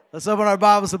Let's open our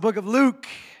Bibles, the book of Luke.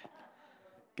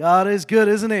 God is good,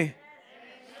 isn't He?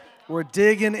 We're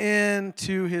digging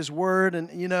into His Word. And,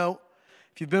 if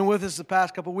you've been with us the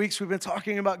past couple weeks, we've been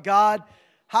talking about God.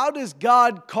 How does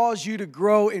God cause you to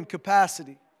grow in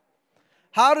capacity?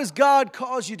 How does God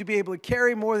cause you to be able to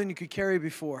carry more than you could carry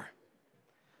before?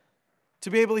 To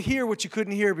be able to hear what you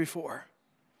couldn't hear before?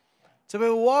 To be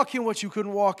able to walk in what you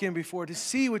couldn't walk in before? To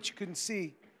see what you couldn't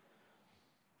see?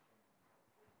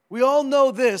 We all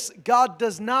know this, God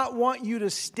does not want you to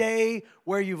stay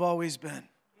where you've always been.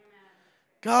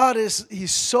 God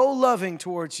He's so loving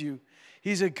towards you.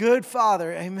 He's a good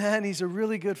father, amen. He's a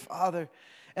really good father.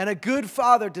 And a good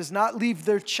father does not leave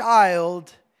their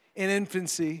child in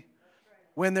infancy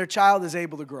when their child is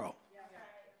able to grow.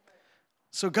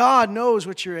 So God knows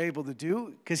what you're able to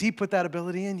do because He put that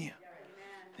ability in you.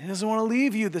 He doesn't want to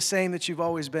leave you the same that you've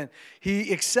always been.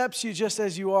 He accepts you just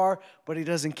as you are, but He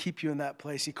doesn't keep you in that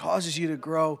place. He causes you to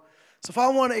grow. So if I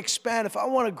want to expand, if I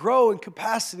want to grow in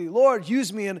capacity, Lord,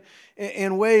 use me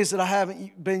in ways that I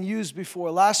haven't been used before.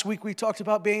 Last week we talked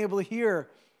about being able to hear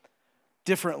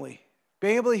differently,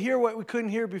 being able to hear what we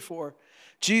couldn't hear before.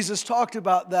 Jesus talked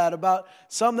about that, about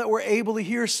some that were able to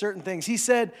hear certain things. He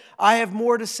said, I have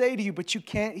more to say to you, but you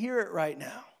can't hear it right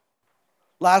now.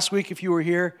 Last week, if you were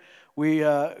here, we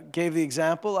gave the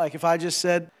example, like if I just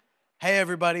said, hey,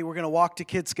 everybody, we're going to walk to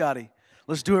Kid Scotty.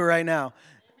 Let's do it right now.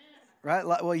 Right?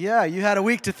 Well, yeah, you had a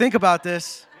week to think about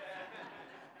this.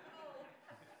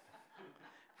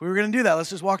 If we were going to do that, let's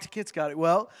just walk to Kid Scotty.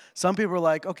 Well, some people are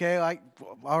like, okay,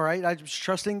 all right, I'm just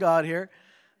trusting God here.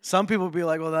 Some people will be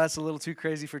like, well, that's a little too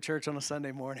crazy for church on a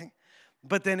Sunday morning.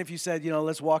 But then if you said,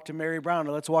 let's walk to Mary Brown,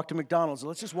 or let's walk to McDonald's, or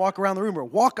let's just walk around the room, or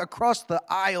walk across the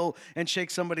aisle and shake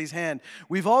somebody's hand.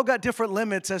 We've all got different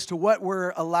limits as to what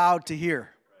we're allowed to hear.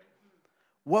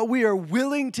 What we are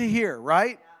willing to hear,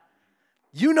 right?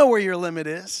 You know where your limit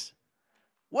is.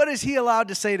 What is He allowed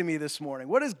to say to me this morning?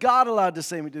 What is God allowed to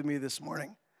say to me this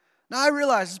morning? Now, I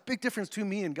realize there's a big difference between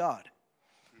me and God.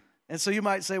 And so you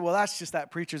might say, well, that's just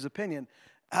that preacher's opinion.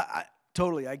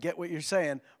 Totally, I get what you're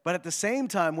saying. But at the same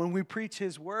time, when we preach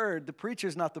His word, the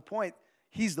preacher's not the point.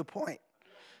 He's the point.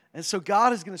 And so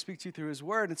God is going to speak to you through His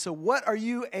word. And so what are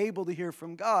you able to hear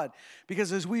from God?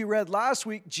 Because as we read last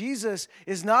week, Jesus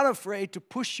is not afraid to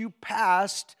push you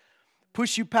past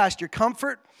your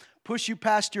comfort, push you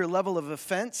past your level of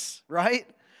offense, right?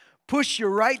 Push you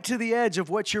right to the edge of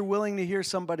what you're willing to hear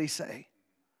somebody say.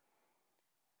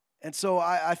 And so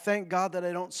I thank God that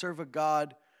I don't serve a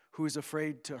God who is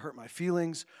afraid to hurt my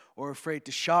feelings or afraid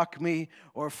to shock me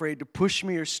or afraid to push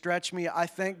me or stretch me. I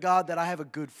thank God that I have a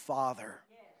good Father.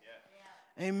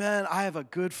 Yeah. Amen. I have a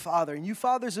good Father. And you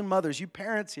fathers and mothers, you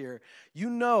parents here, you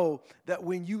know that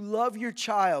when you love your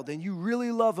child and you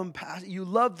really love them, you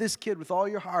love this kid with all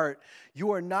your heart,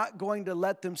 you are not going to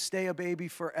let them stay a baby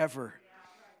forever.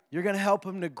 You're going to help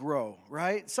them to grow,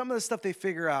 right? Some of the stuff they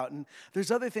figure out, and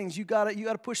there's other things you got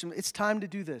to push them. It's time to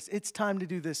do this. It's time to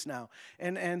do this now.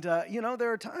 And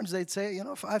there are times they'd say,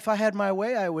 if I had my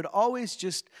way, I would always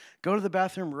just go to the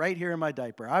bathroom right here in my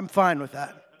diaper. I'm fine with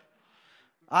that.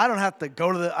 I don't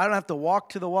have to walk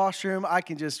to the washroom. I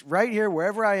can just right here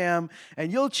wherever I am,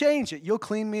 and you'll change it. You'll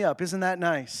clean me up. Isn't that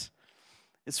nice?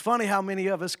 It's funny how many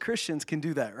of us Christians can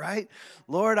do that, right?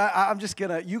 Lord, I'm just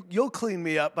going to, you'll clean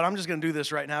me up, but I'm just going to do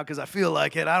this right now because I feel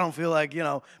like it. I don't feel like,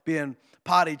 being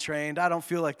potty trained. I don't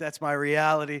feel like that's my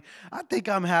reality. I think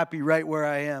I'm happy right where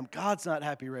I am. God's not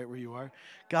happy right where you are.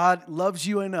 God loves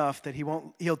you enough that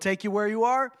He'll take you where you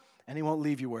are and He won't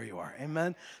leave you where you are.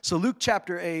 Amen? So Luke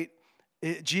chapter 8,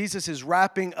 Jesus is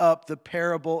wrapping up the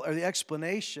parable or the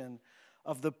explanation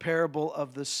of the parable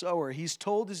of the sower. He's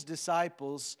told His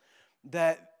disciples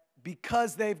that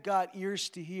because they've got ears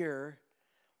to hear,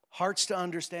 hearts to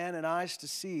understand, and eyes to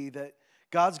see, that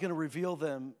God's going to reveal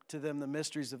to them the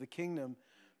mysteries of the kingdom.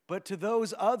 But to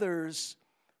those others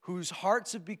whose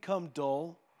hearts have become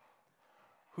dull,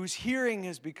 whose hearing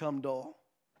has become dull,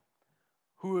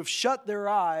 who have shut their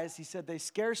eyes, He said they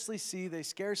scarcely see, they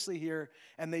scarcely hear,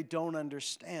 and they don't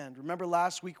understand. Remember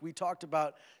last week we talked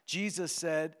about Jesus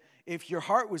said, if your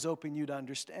heart was open, you'd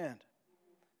understand.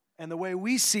 And the way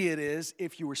we see it is,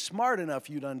 if you were smart enough,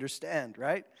 you'd understand,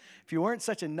 right? If you weren't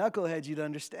such a knucklehead, you'd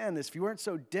understand this. If you weren't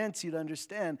so dense, you'd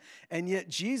understand. And yet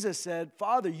Jesus said,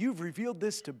 Father, you've revealed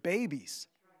this to babies.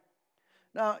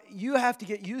 Now, you have to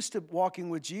get used to walking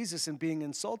with Jesus and being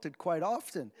insulted quite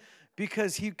often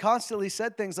because He constantly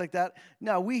said things like that.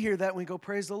 Now, we hear that and we go,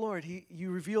 praise the Lord.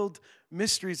 You revealed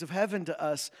mysteries of heaven to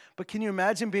us. But can you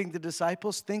imagine being the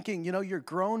disciples thinking, you're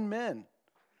grown men.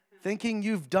 thinking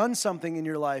you've done something in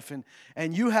your life,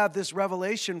 and you have this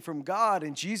revelation from God,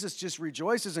 and Jesus just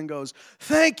rejoices and goes,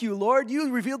 thank you, Lord, you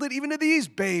revealed it even to these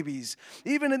babies,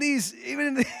 even in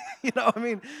the, I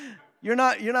mean, you're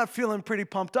not feeling pretty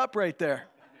pumped up right there.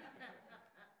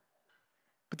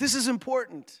 But this is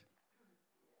important.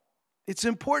 It's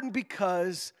important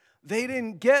because they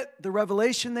didn't get the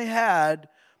revelation they had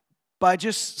by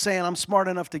just saying, I'm smart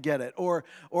enough to get it, or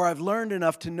I've learned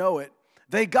enough to know it.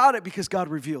 They got it because God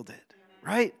revealed it,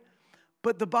 right?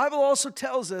 But the Bible also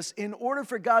tells us in order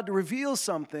for God to reveal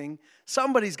something,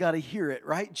 somebody's got to hear it,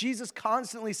 right? Jesus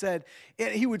constantly said,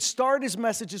 he would start his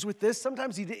messages with this.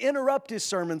 Sometimes he'd interrupt his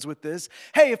sermons with this.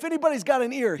 Hey, if anybody's got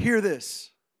an ear, hear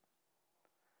this.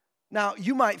 Now,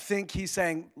 you might think he's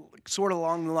saying sort of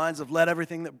along the lines of let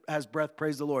everything that has breath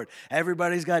praise the Lord.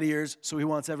 Everybody's got ears, so he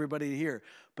wants everybody to hear.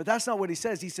 But that's not what he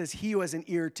says. He says he who has an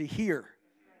ear to hear.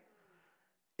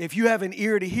 If you have an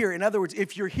ear to hear, in other words,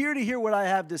 if you're here to hear what I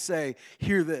have to say,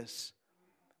 hear this.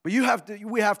 But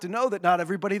we have to know that not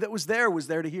everybody that was there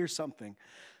to hear something.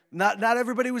 Not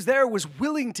everybody was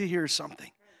willing to hear something.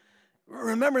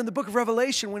 Remember in the book of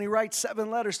Revelation when he writes 7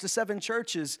 letters to 7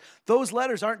 churches, those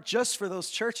letters aren't just for those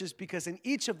churches because in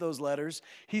each of those letters,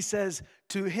 he says,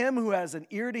 to him who has an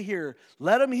ear to hear,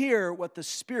 let him hear what the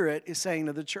Spirit is saying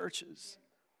to the churches.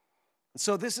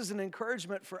 So this is an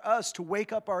encouragement for us to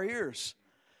wake up our ears,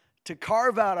 to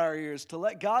carve out our ears, to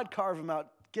let God carve them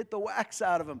out, get the wax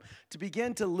out of them, to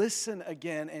begin to listen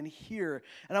again and hear.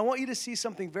 And I want you to see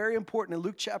something very important in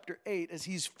Luke chapter 8 as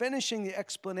he's finishing the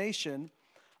explanation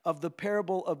of the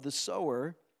parable of the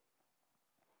sower.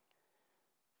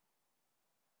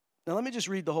 Now let me just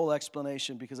read the whole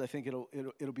explanation because I think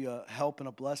it'll be a help and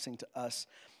a blessing to us.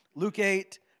 Luke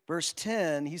 8, verse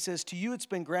 10, he says, to you it's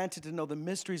been granted to know the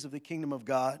mysteries of the kingdom of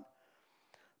God,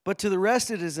 but to the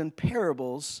rest it is in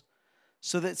parables,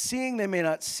 so that seeing they may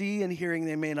not see and hearing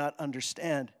they may not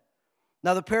understand.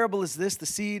 Now the parable is this, the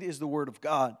seed is the word of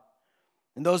God.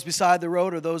 And those beside the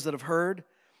road are those that have heard.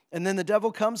 And then the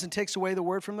devil comes and takes away the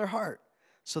word from their heart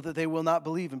so that they will not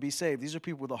believe and be saved. These are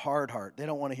people with a hard heart. They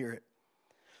don't want to hear it.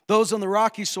 Those on the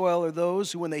rocky soil are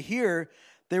those who, when they hear,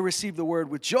 they receive the word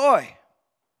with joy.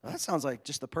 Well, that sounds like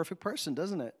just the perfect person,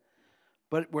 doesn't it?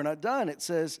 But we're not done. It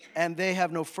says, and they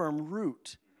have no firm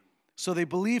root. So they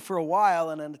believe for a while,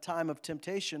 and in a time of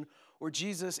temptation, or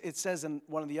Jesus, it says in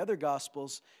one of the other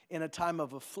Gospels, in a time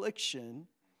of affliction,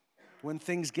 when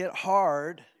things get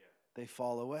hard, they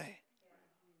fall away.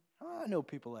 I know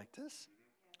people like this.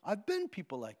 I've been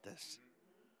people like this.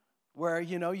 Where,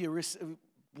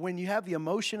 when you have the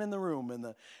emotion in the room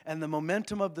and the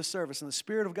momentum of the service and the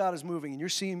Spirit of God is moving and you're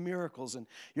seeing miracles and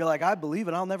you're like, I believe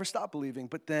and I'll never stop believing.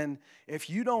 But then if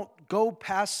you don't go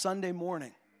past Sunday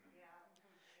morning,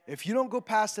 if you don't go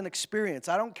past an experience,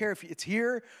 I don't care if it's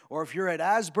here or if you're at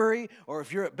Asbury or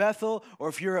if you're at Bethel or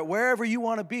if you're at wherever you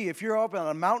want to be, if you're up on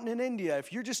a mountain in India,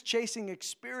 if you're just chasing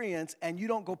experience and you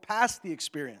don't go past the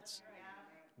experience,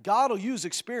 God will use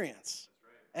experience.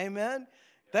 Amen?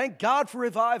 Thank God for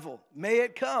revival. May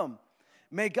it come.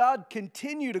 May God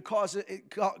continue to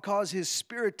cause His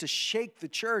Spirit to shake the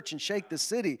church and shake the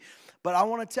city. But I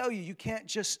want to tell you, you can't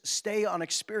just stay on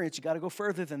experience. You got to go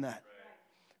further than that.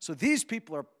 So these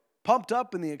people are pumped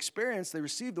up in the experience. They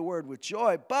receive the word with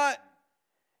joy, but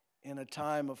in a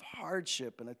time of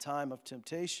hardship, in a time of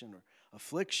temptation or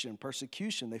affliction,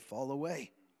 persecution, they fall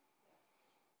away.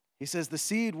 He says, the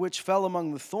seed which fell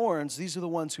among the thorns, these are the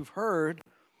ones who've heard.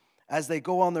 As they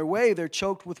go on their way, they're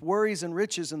choked with worries and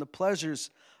riches and the pleasures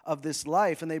of this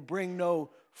life, and they bring no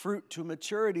fruit to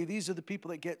maturity. These are the people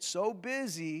that get so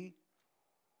busy,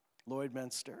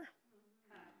 Lloydminster.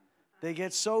 They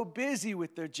get so busy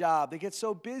with their job. They get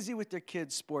so busy with their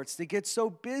kids' sports. They get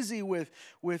so busy with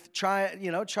trying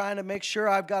to make sure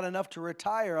I've got enough to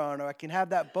retire on, or I can have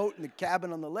that boat in the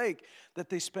cabin on the lake, that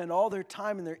they spend all their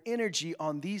time and their energy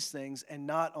on these things and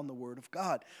not on the Word of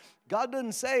God. God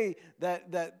doesn't say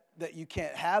that you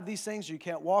can't have these things or you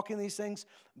can't walk in these things,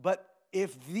 but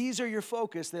if these are your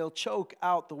focus, they'll choke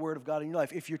out the Word of God in your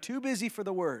life. If you're too busy for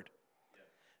the Word,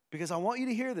 because I want you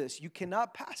to hear this, you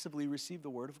cannot passively receive the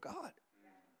Word of God.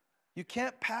 You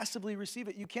can't passively receive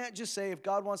it. You can't just say, if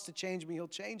God wants to change me, He'll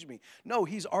change me. No,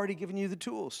 He's already given you the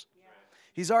tools.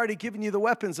 He's already given you the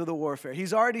weapons of the warfare.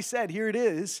 He's already said, here it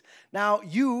is. Now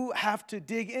you have to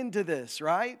dig into this,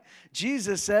 right?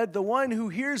 Jesus said, the one who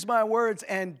hears my words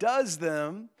and does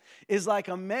them is like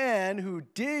a man who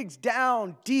digs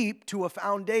down deep to a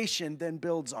foundation, then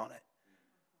builds on it.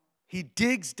 He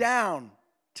digs down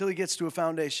till he gets to a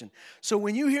foundation. So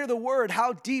when you hear the word,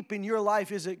 how deep in your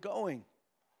life is it going?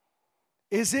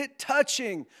 Is it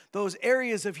touching those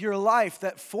areas of your life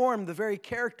that form the very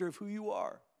character of who you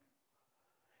are?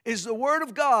 Is the Word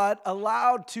of God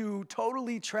allowed to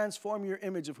totally transform your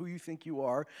image of who you think you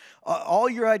are? All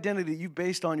your identity you've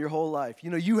based on your whole life. You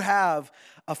know, you have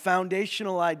a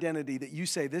foundational identity that you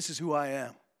say, this is who I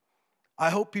am.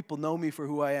 I hope people know me for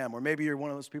who I am. Or maybe you're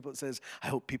one of those people that says, I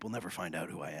hope people never find out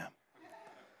who I am.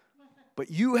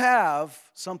 But you have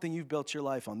something you've built your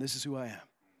life on. This is who I am.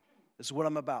 This is what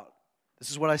I'm about. This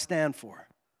is what I stand for.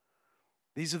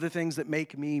 These are the things that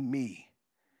make me me.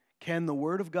 Can the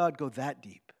Word of God go that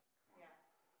deep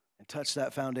and touch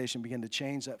that foundation, begin to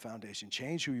change that foundation,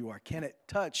 change who you are? Can it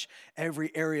touch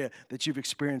every area that you've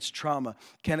experienced trauma?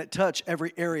 Can it touch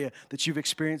every area that you've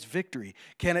experienced victory?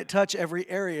 Can it touch every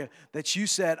area that you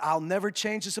said, I'll never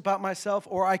change this about myself,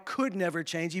 or I could never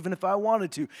change even if I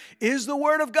wanted to? Is the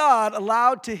Word of God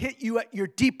allowed to hit you at your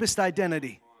deepest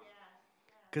identity?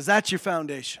 Because that's your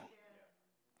foundation.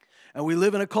 And we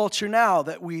live in a culture now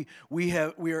that we're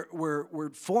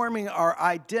forming our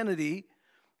identity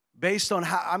based on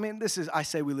how, I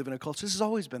say we live in a culture. This has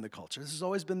always been the culture. This has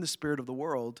always been the spirit of the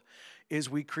world, is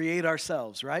we create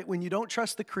ourselves, right? When you don't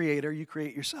trust the Creator, you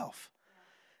create yourself.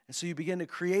 And so you begin to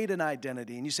create an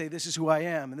identity, and you say, this is who I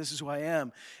am, and this is who I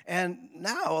am. And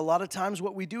now, a lot of times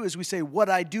what we do is we say, what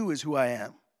I do is who I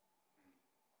am.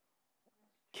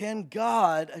 Can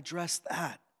God address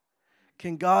that?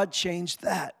 Can God change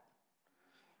that?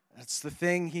 That's the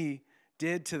thing he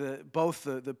did to both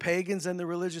the pagans and the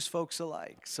religious folks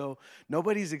alike. So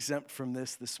nobody's exempt from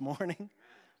this morning.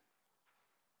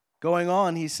 Going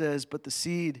on, he says, but the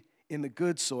seed in the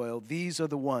good soil, these are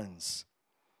the ones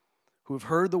who have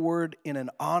heard the word in an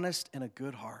honest and a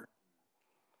good heart.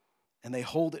 And they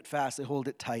hold it fast, they hold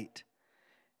it tight.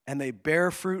 And they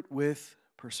bear fruit with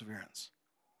perseverance.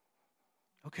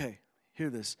 Okay, hear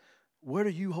this. What are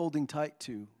you holding tight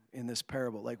to in this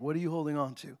parable? Like, what are you holding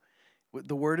on to?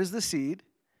 The word is the seed,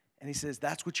 and he says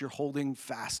that's what you're holding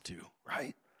fast to,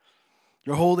 right?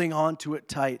 You're holding on to it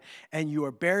tight, and you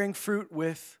are bearing fruit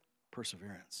with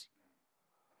perseverance.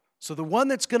 So the one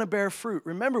that's going to bear fruit,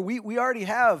 remember, we already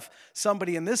have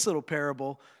somebody in this little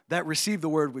parable that received the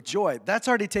word with joy. That's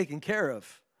already taken care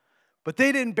of. But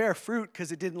they didn't bear fruit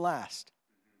because it didn't last.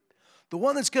 The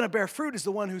one that's going to bear fruit is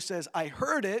the one who says, I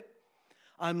heard it,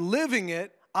 I'm living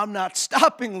it, I'm not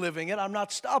stopping living it. I'm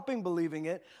not stopping believing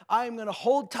it. I am going to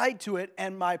hold tight to it,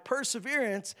 and my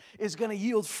perseverance is going to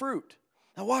yield fruit.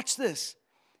 Now watch this.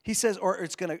 He says, or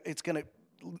it's going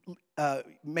to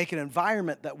make an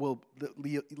environment that will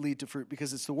lead to fruit,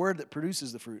 because it's the word that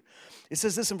produces the fruit. It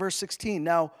says this in verse 16.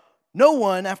 Now, no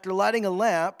one, after lighting a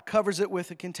lamp, covers it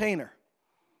with a container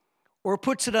or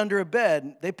puts it under a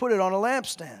bed. They put it on a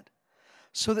lampstand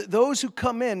so that those who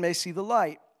come in may see the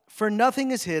light. For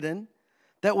nothing is hidden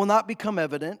that will not become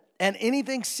evident, and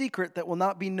anything secret that will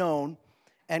not be known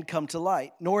and come to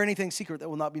light, nor anything secret that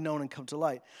will not be known and come to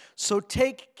light. So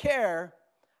take care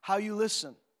how you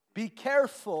listen. Be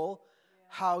careful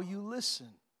how you listen.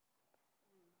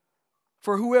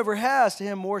 For whoever has, to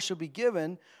him more shall be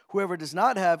given. Whoever does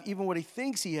not have, even what he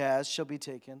thinks he has, shall be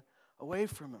taken away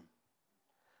from him.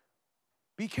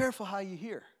 Be careful how you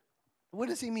hear. What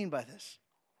does he mean by this?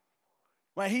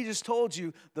 Right, he just told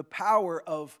you the power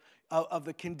of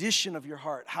the condition of your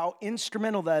heart, how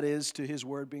instrumental that is to his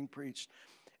word being preached.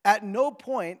 At no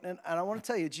point, and I want to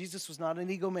tell you, Jesus was not an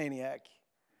egomaniac.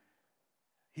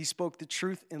 He spoke the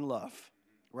truth in love,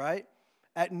 right?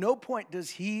 At no point does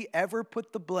he ever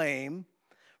put the blame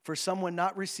for someone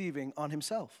not receiving on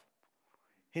himself.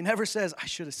 He never says, I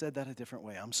should have said that a different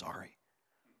way. I'm sorry.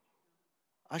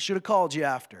 I should have called you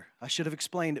after. I should have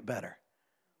explained it better.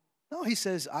 No, he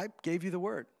says, I gave you the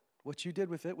word. What you did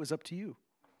with it was up to you.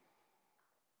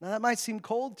 Now, that might seem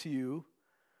cold to you.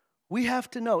 We have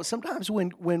to know. Sometimes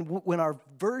when our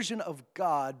version of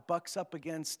God bucks up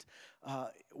against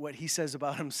what he says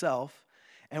about himself,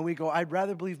 and we go, I'd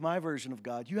rather believe my version of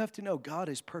God, you have to know God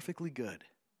is perfectly good. Amen.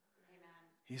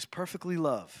 He's perfectly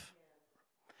love.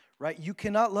 Right? You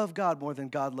cannot love God more than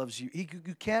God loves you.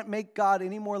 You can't make God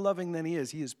any more loving than he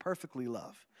is. He is perfectly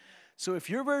love. So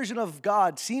if your version of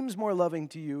God seems more loving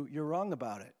to you, you're wrong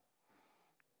about it.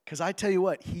 Because I tell you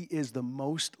what, he is the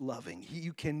most loving.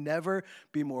 You can never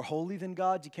be more holy than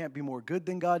God. You can't be more good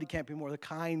than God. You can't be more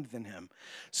kind than him.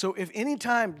 So if any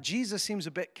time Jesus seems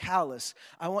a bit callous,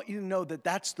 I want you to know that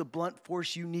that's the blunt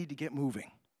force you need to get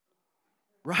moving.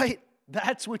 Right?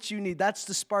 That's what you need. That's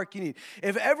the spark you need.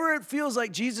 If ever it feels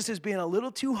like Jesus is being a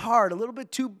little too hard, a little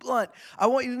bit too blunt, I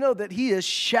want you to know that he is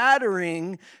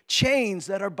shattering chains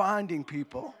that are binding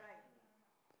people.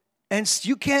 And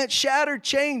you can't shatter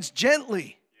chains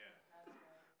gently.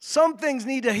 Some things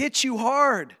need to hit you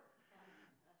hard.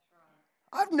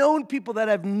 I've known people that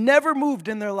have never moved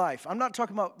in their life. I'm not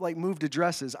talking about like moved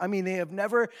addresses. I mean, they have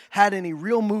never had any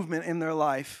real movement in their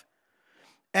life.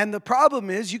 And the problem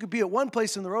is you could be at one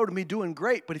place in the road and be doing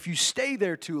great, but if you stay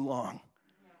there too long,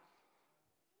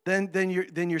 then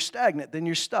you're stagnant, then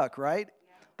you're stuck, right?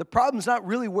 The problem's not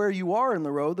really where you are in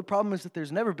the road. The problem is that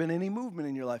there's never been any movement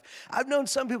in your life. I've known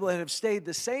some people that have stayed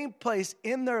the same place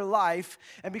in their life,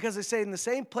 and because they stayed in the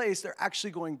same place, they're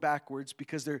actually going backwards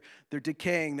because they're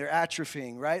decaying, they're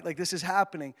atrophying, right? Like this is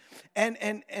happening.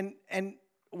 And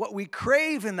what we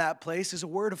crave in that place is a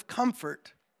word of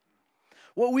comfort.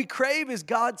 What we crave is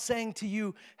God saying to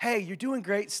you, hey, you're doing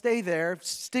great, stay there,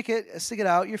 stick it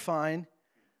out, you're fine.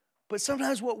 But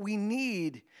sometimes what we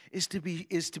need is to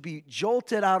be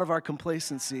jolted out of our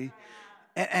complacency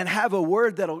and have a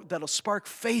word that'll spark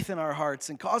faith in our hearts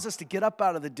and cause us to get up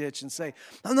out of the ditch and say,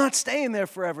 I'm not staying there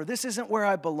forever. This isn't where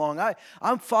I belong.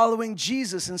 I'm following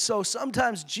Jesus. And so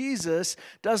sometimes Jesus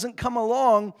doesn't come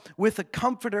along with a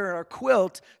comforter or a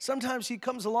quilt. Sometimes he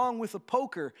comes along with a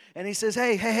poker and he says,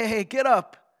 hey, get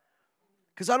up,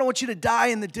 because I don't want you to die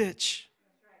in the ditch.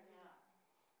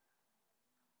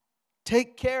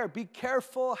 Take care. Be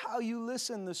careful how you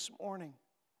listen this morning,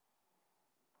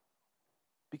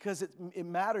 because it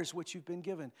matters what you've been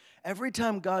given. Every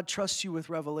time God trusts you with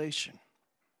revelation,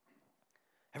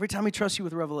 every time he trusts you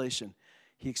with revelation,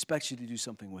 he expects you to do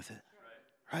something with it,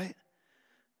 right?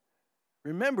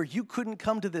 Remember, you couldn't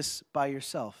come to this by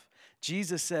yourself.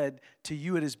 Jesus said, to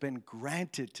you it has been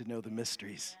granted to know the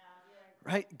mysteries.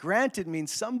 Right? Granted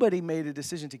means somebody made a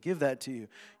decision to give that to you.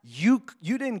 You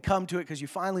didn't come to it because you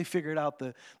finally figured out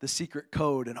the secret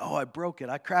code and, I broke it,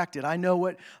 I cracked it, I know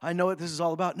what this is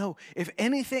all about. No, if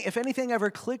anything ever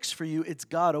clicks for you, it's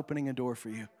God opening a door for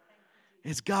you.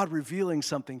 It's God revealing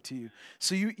something to you.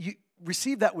 So you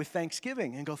receive that with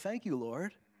thanksgiving and go, thank you,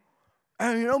 Lord.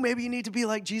 And maybe you need to be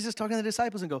like Jesus talking to the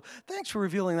disciples and go, thanks for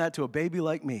revealing that to a baby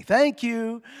like me. Thank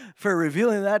you for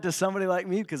revealing that to somebody like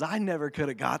me, because I never could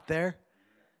have got there.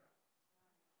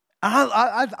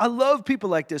 I love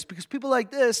people like this, because people like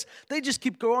this, they just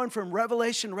keep going from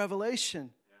revelation to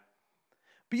revelation.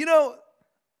 But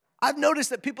I've noticed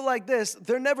that people like this,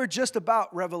 they're never just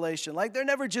about revelation. Like they're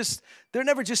never just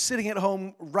sitting at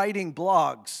home writing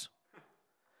blogs.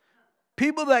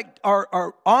 People that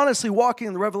are honestly walking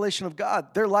in the revelation of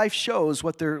God, their life shows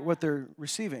what they're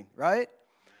receiving, right?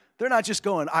 They're not just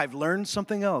going, I've learned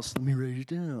something else, let me write it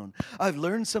down. I've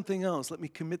learned something else, let me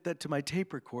commit that to my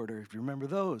tape recorder, if you remember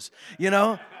those,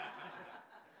 No.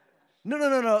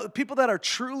 People that are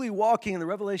truly walking in the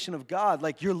revelation of God,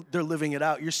 like they're living it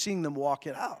out. You're seeing them walk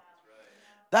it out.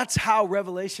 That's how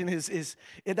revelation is.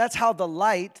 That's how the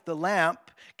light, the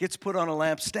lamp, gets put on a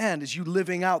lampstand, is you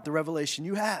living out the revelation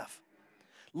you have.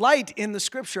 Light in the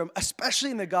scripture,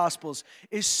 especially in the Gospels,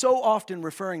 is so often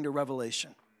referring to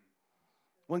revelation.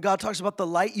 When God talks about the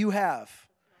light you have,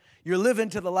 you're living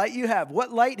to the light you have.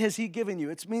 What light has he given you?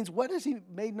 It means, what has he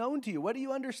made known to you? What do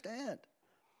you understand?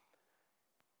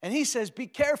 And he says, be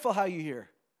careful how you hear,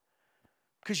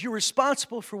 because you're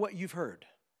responsible for what you've heard.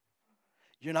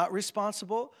 You're not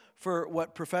responsible for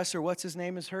what Professor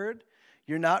what's-his-name has heard.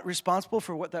 You're not responsible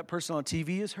for what that person on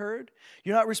TV has heard.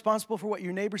 You're not responsible for what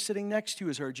your neighbor sitting next to you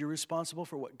has heard. You're responsible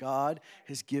for what God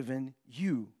has given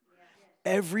you.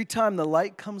 Every time the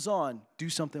light comes on, do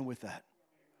something with that.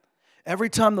 Every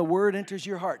time the word enters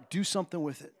your heart, do something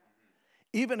with it.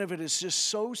 Even if it is just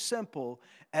so simple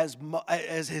as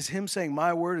him saying,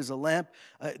 my word is a lamp,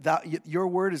 your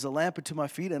word is a lamp unto my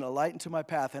feet and a light unto my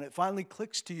path. And it finally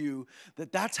clicks to you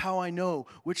that that's how I know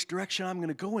which direction I'm going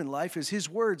to go in life, is his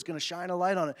word's going to shine a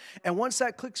light on it. And once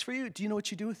that clicks for you, do you know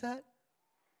what you do with that?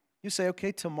 You say,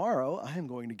 okay, tomorrow I am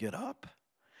going to get up.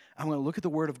 I'm going to look at the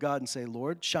word of God and say,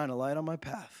 Lord, shine a light on my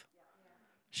path.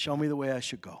 Show me the way I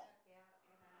should go.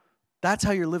 That's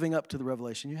how you're living up to the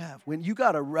revelation you have. When you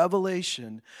got a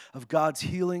revelation of God's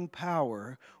healing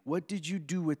power, what did you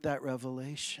do with that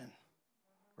revelation?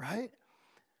 Right?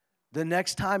 The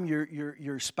next time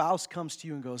your spouse comes to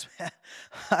you and goes,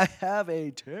 I have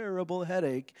a terrible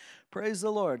headache, praise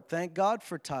the Lord. Thank God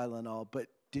for Tylenol. But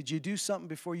did you do something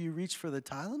before you reached for the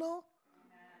Tylenol?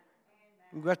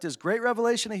 We've got this great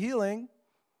revelation of healing,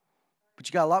 but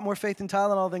you got a lot more faith in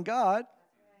Tylenol than God.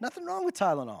 Nothing wrong with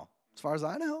Tylenol, as far as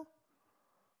I know.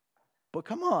 But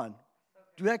come on,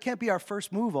 that can't be our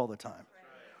first move all the time.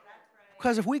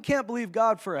 Because if we can't believe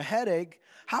God for a headache,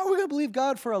 how are we going to believe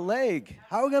God for a leg?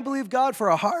 How are we going to believe God for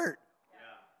a heart?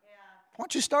 Why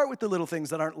don't you start with the little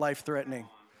things that aren't life-threatening,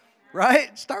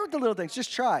 right? Start with the little things.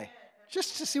 Just try.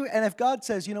 Just to see what, and if God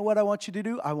says, you know what I want you to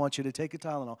do? I want you to take a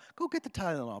Tylenol. Go get the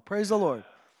Tylenol. Praise the Lord.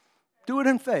 Do it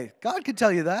in faith. God could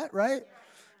tell you that, right?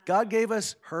 God gave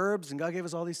us herbs and God gave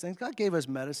us all these things. God gave us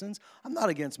medicines. I'm not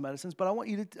against medicines, but I want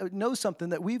you to know something,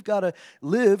 that we've got to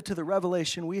live to the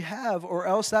revelation we have, or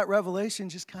else that revelation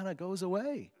just kind of goes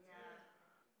away.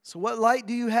 So what light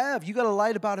do you have? You got a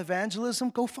light about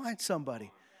evangelism? Go find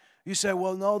somebody. You say,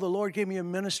 well, no, the Lord gave me a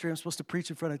ministry. I'm supposed to preach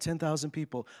in front of 10,000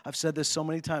 people. I've said this so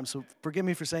many times, so forgive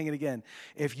me for saying it again.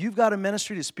 If you've got a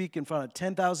ministry to speak in front of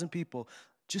 10,000 people,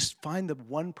 just find the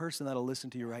one person that'll listen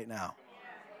to you right now.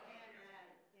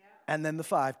 And then the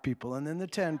 5 people, and then the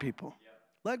 10 people.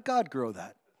 Let God grow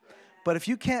that. But if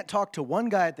you can't talk to one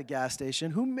guy at the gas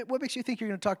station, what makes you think you're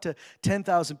going to talk to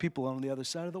 10,000 people on the other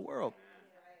side of the world?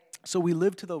 So we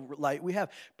live to the light we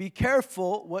have. Be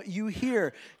careful what you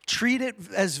hear. Treat it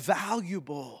as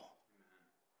valuable.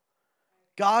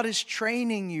 God is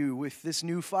training you with this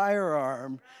new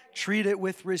firearm. Treat it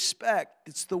with respect.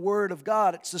 It's the word of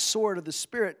God. It's the sword of the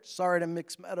Spirit. Sorry to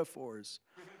mix metaphors.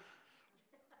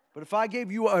 But if I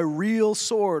gave you a real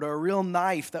sword or a real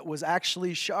knife that was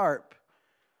actually sharp,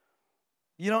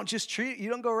 you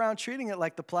don't go around treating it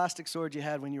like the plastic sword you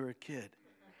had when you were a kid.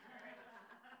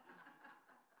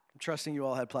 Trusting you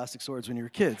all had plastic swords when you were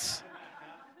kids,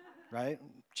 right?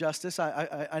 Justice,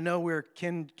 I know we're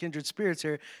kindred spirits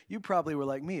here. You probably were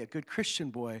like me, a good Christian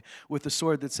boy with a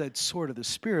sword that said sword of the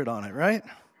Spirit on it, right?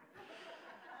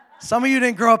 Some of you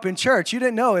didn't grow up in church. You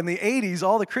didn't know. In the 80s,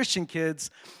 all the Christian kids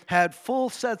had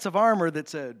full sets of armor that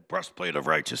said breastplate of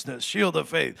righteousness, shield of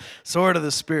faith, sword of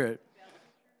the Spirit.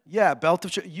 Yeah, belt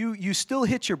of truth. You still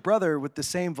hit your brother with the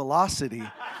same velocity.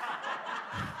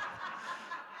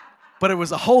 But it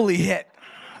was a holy hit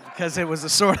because it was the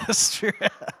sword of the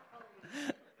Spirit.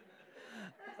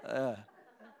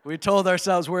 We told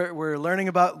ourselves we're learning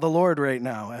about the Lord right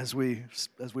now as we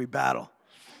battle.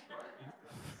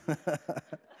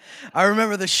 I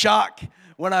remember the shock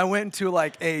when I went to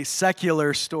like a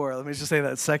secular store. Let me just say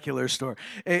that, secular store.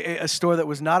 A store that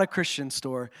was not a Christian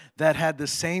store that had the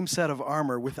same set of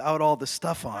armor without all the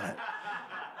stuff on it.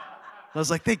 I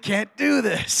was like, they can't do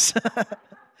this.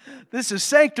 This is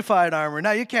sanctified armor.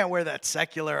 Now, you can't wear that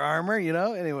secular armor,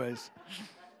 Anyways,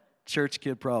 church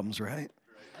kid problems, right?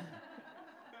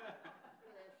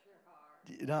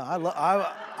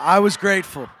 I was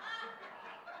grateful.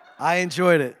 I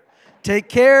enjoyed it. Take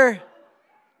care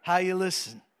how you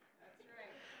listen.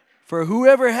 For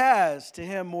whoever has, to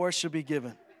him more shall be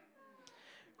given.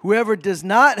 Whoever does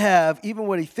not have, even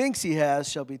what he thinks he has,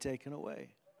 shall be taken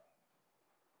away.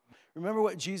 Remember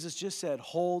what Jesus just said,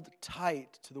 hold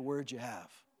tight to the word you have.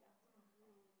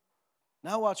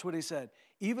 Now watch what he said.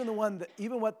 Even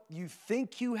what you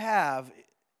think you have,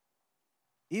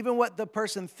 even what the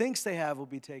person thinks they have will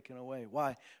be taken away.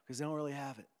 Why? Because they don't really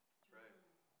have it.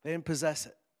 They didn't possess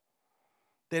it.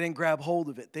 They didn't grab hold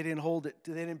of it. They didn't hold it.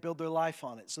 They didn't build their life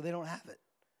on it, so they don't have it.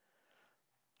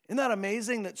 Isn't that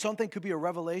amazing that something could be a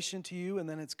revelation to you and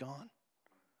then it's gone?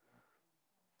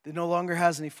 It no longer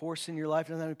has any force in your life,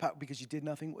 doesn't have any power because you did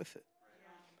nothing with it.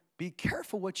 Be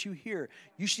careful what you hear.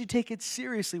 You should take it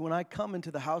seriously when I come into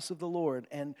the house of the Lord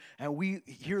and we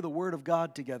hear the word of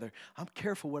God together. I'm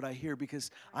careful what I hear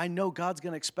because I know God's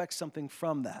going to expect something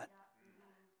from that.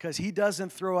 Because he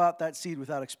doesn't throw out that seed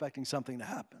without expecting something to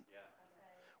happen.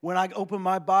 When I open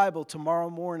my Bible tomorrow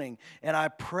morning and I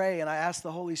pray and I ask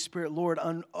the Holy Spirit, Lord,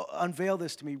 unveil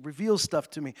this to me, reveal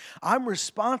stuff to me, I'm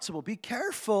responsible. Be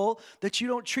careful that you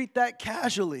don't treat that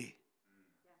casually.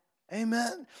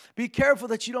 Amen. Be careful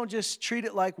that you don't just treat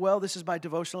it like, well, this is my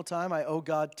devotional time. I owe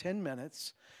God 10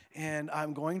 minutes. And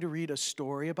I'm going to read a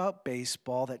story about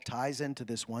baseball that ties into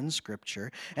this one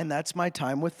scripture. And that's my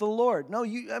time with the Lord. No,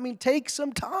 take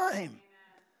some time.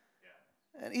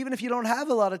 And even if you don't have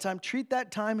a lot of time, treat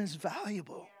that time as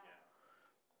valuable.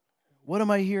 What am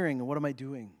I hearing and what am I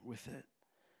doing with it?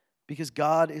 Because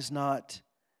God is not,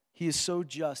 he is so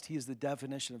just, he is the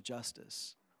definition of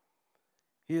justice.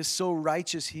 He is so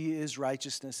righteous, he is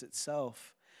righteousness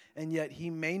itself. And yet he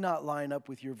may not line up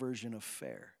with your version of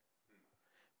fair.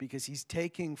 Because he's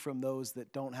taking from those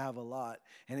that don't have a lot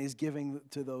and he's giving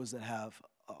to those that have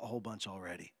a whole bunch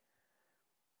already.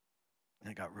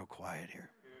 And it got real quiet here.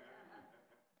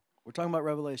 We're talking about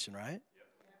Revelation, right?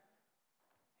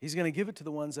 He's going to give it to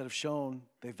the ones that have shown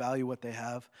they value what they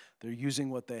have, they're using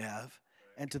what they have.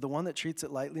 And to the one that treats it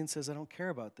lightly and says, I don't care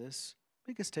about this,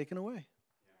 it gets taken away.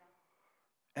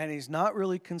 And he's not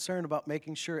really concerned about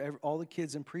making sure all the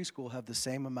kids in preschool have the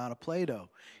same amount of Play-Doh.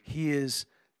 He is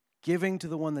giving to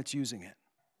the one that's using it.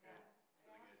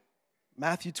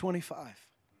 Matthew 25.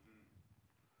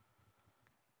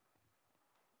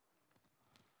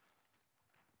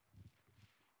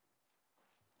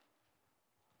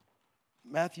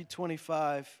 Matthew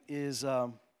 25 is,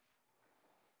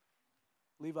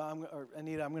 Levi, or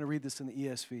Anita, I'm going to read this in the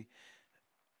ESV.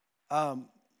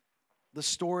 The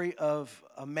story of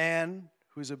a man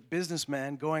who's a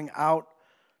businessman going out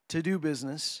to do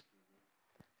business,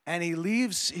 and he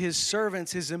leaves his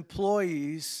servants, his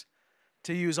employees,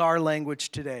 to use our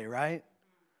language today, right?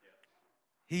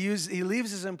 He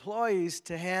leaves his employees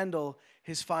to handle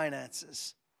his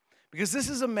finances. Because this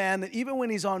is a man that even when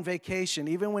he's on vacation,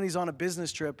 even when he's on a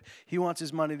business trip, he wants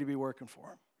his money to be working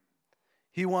for him.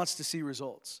 He wants to see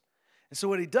results. And so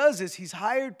what he does is he's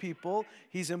hired people,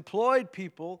 he's employed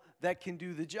people that can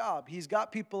do the job. He's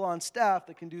got people on staff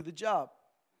that can do the job.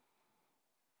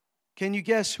 Can you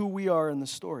guess who we are in the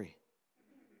story?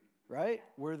 Right?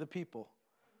 We're the people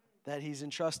that he's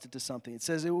entrusted to something. It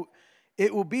says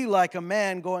it will be like a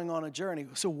man going on a journey.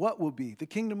 So what will be? The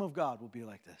kingdom of God will be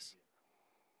like this.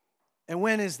 And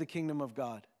when is the kingdom of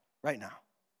God? Right now.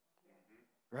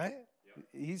 Right?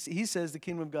 He says the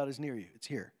kingdom of God is near you. It's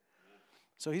here.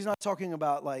 So he's not talking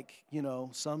about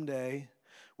someday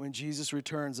when Jesus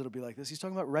returns it'll be like this. He's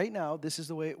talking about right now, this is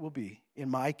the way it will be in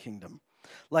my kingdom.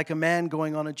 Like a man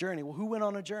going on a journey. Well, who went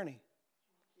on a journey?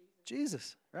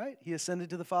 Jesus, right? He ascended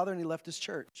to the Father and he left his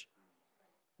church.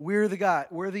 We're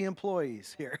the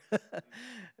employees here.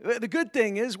 The good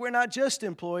thing is we're not just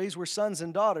employees, we're sons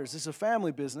and daughters. This is a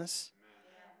family business,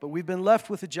 but we've been left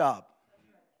with a job.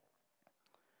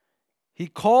 He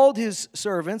called his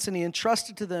servants and he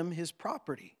entrusted to them his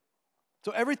property.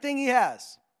 So everything he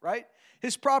has, right?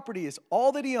 His property is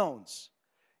all that he owns.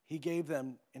 He gave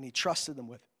them and he trusted them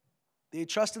with it. He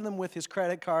trusted them with his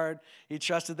credit card. He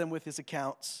trusted them with his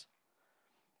accounts.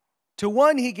 To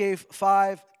one he gave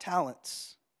 5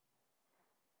 talents.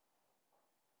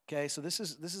 Okay, so this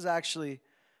is actually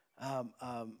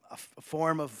a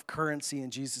form of currency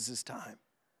in Jesus' time.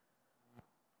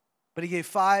 But he gave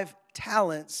 5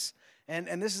 talents,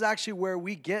 and this is actually where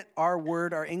we get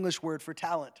our English word for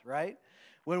talent, right?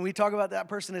 When we talk about that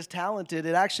person is talented,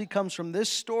 it actually comes from this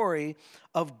story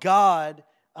of God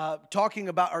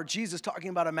Jesus talking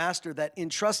about a master that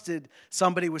entrusted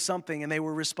somebody with something and they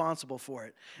were responsible for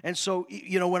it. And so,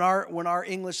 when our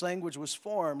English language was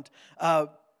formed,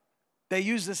 they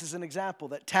use this as an example,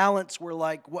 that talents were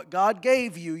like what God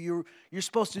gave you, you're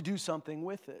supposed to do something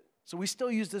with it. So we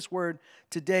still use this word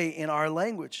today in our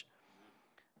language.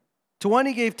 To one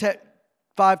he gave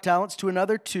 5 talents, to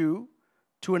another 2,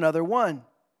 to another 1,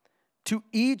 to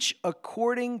each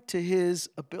according to his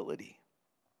ability.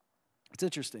 It's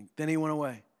interesting. Then he went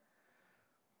away.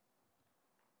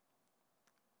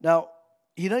 Now,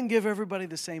 he doesn't give everybody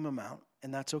the same amount,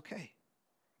 and that's okay,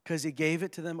 because he gave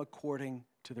it to them according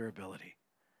to their ability.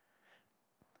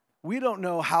 We don't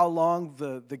know how long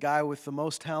the guy with the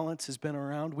most talents has been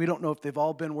around. We don't know if they've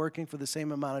all been working for the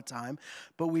same amount of time,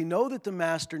 but we know that the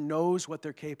master knows what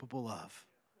they're capable of.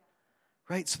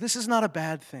 Right? So this is not a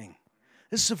bad thing.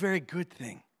 This is a very good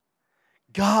thing.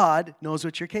 God knows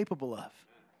what you're capable of.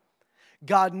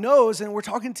 God knows, and we're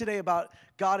talking today about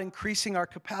God increasing our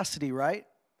capacity, right?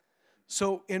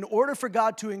 So in order for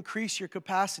God to increase your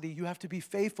capacity, you have to be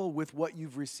faithful with what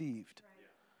you've received.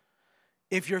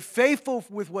 If you're faithful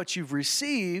with what you've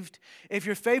received, if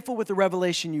you're faithful with the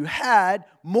revelation you had,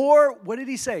 more, what did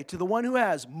he say? To the one who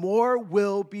has, more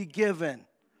will be given.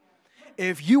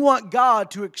 If you want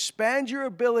God to expand your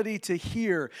ability to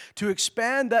hear, to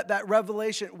expand that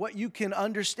revelation, what you can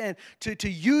understand, to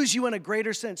use you in a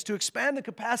greater sense, to expand the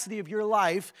capacity of your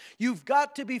life, you've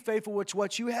got to be faithful with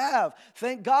what you have.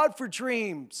 Thank God for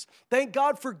dreams. Thank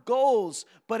God for goals.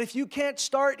 But if you can't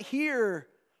start here,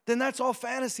 then that's all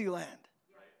fantasy land.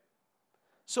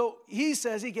 So he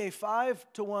says he gave 5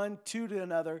 to one, 2 to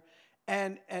another,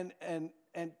 and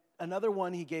another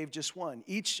one he gave just 1,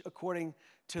 each according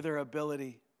to their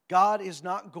ability. God is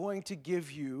not going to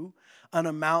give you an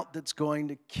amount that's going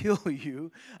to kill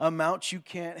you, amounts you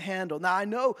can't handle. Now, I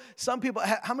know some people,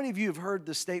 how many of you have heard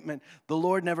the statement, the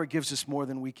Lord never gives us more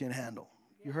than we can handle?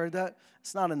 You heard that?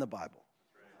 It's not in the Bible.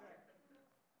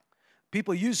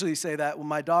 People usually say that, when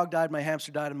my dog died, my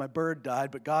hamster died, and my bird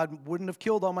died, but God wouldn't have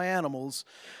killed all my animals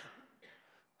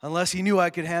unless he knew I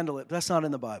could handle it. That's not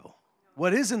in the Bible.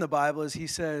 What is in the Bible is he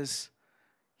says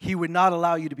he would not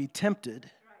allow you to be tempted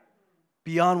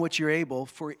beyond what you're able,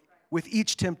 for with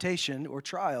each temptation or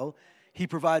trial, he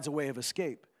provides a way of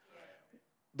escape.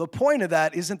 The point of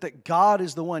that isn't that God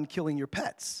is the one killing your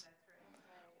pets,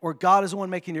 or God is the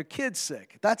one making your kids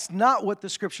sick. That's not what the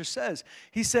scripture says.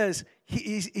 He says,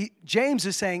 James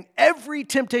is saying, every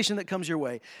temptation that comes your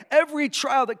way, every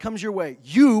trial that comes your way,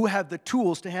 you have the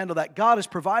tools to handle that. God has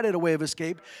provided a way of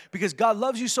escape because God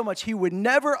loves you so much, he would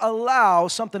never allow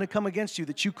something to come against you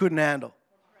that you couldn't handle.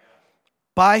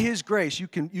 By his grace, you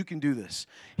can do this.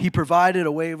 He provided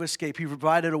a way of escape. He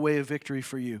provided a way of victory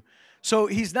for you. So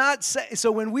he's not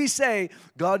so when we say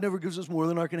God never gives us more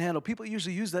than I can handle, people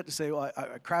usually use that to say, "Oh,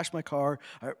 I crashed my car,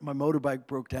 my motorbike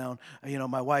broke down,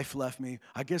 my wife left me.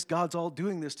 I guess God's all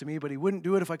doing this to me, but he wouldn't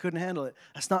do it if I couldn't handle it."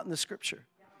 That's not in the scripture.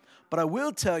 But I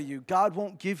will tell you, God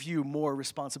won't give you more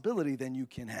responsibility than you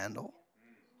can handle.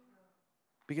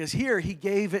 Because here, he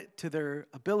gave it to their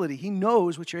ability. He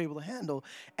knows what you're able to handle.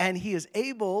 And he is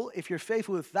able, if you're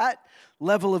faithful with that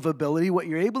level of ability, what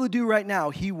you're able to do right now,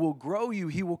 he will grow you.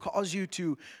 He will cause you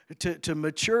to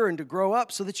mature and to grow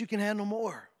up so that you can handle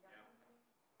more.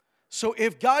 So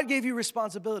if God gave you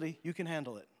responsibility, you can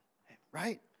handle it,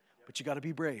 right? But you got to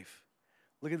be brave.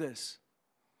 Look at this.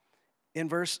 In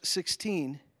verse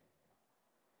 16,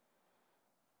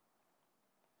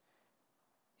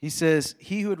 he says,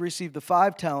 he who had received the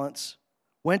 5 talents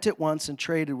went at once and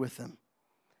traded with them,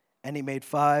 and he made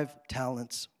 5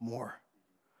 talents more.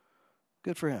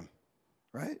 Good for him,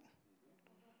 right?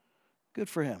 Good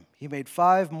for him. He made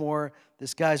 5 more.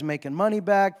 This guy's making money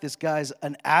back. This guy's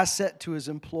an asset to his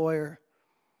employer.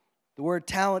 The word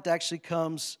talent actually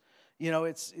comes,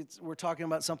 we're talking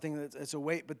about something that's a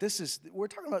weight, but we're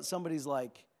talking about somebody's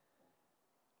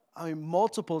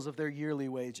multiples of their yearly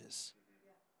wages.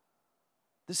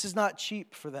 This is not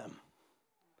cheap for them.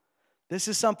 This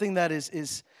is something that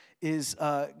is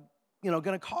going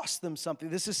to cost them something.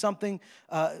 This is something,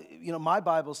 my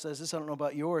Bible says this, I don't know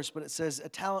about yours, but it says a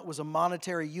talent was a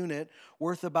monetary unit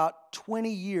worth about 20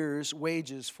 years'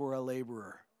 wages for a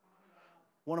laborer.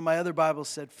 One of my other Bibles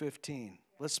said 15.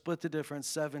 Let's split the difference,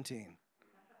 17,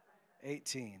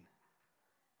 18.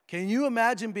 Can you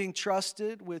imagine being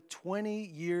trusted with 20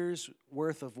 years'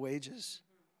 worth of wages?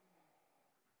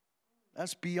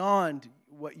 That's beyond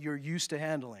what you're used to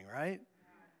handling, right?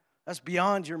 That's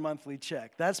beyond your monthly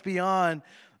check. That's beyond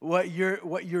what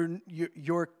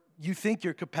you think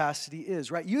your capacity is,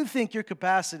 right? You think your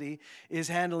capacity is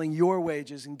handling your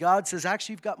wages, and God says,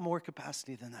 actually, you've got more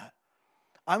capacity than that.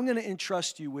 I'm going to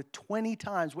entrust you with 20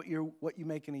 times what you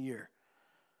make in a year.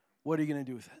 What are you going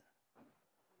to do with it?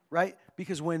 Right?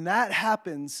 Because when that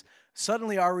happens,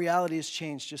 suddenly our reality is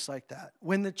changed just like that.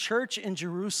 When the church in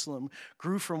Jerusalem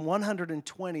grew from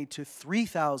 120 to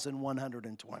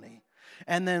 3,120,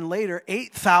 and then later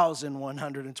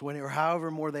 8,120, or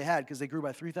however more they had, because they grew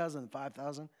by 3,000 and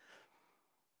 5,000.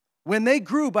 When they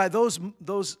grew by those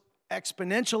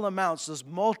exponential amounts, those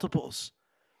multiples,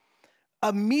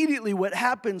 immediately what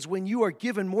happens when you are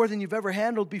given more than you've ever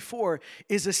handled before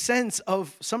is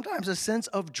sometimes a sense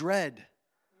of dread.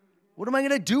 What am I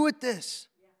going to do with this?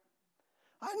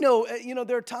 I know,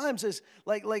 there are times as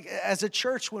a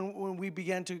church when we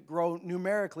began to grow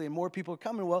numerically and more people are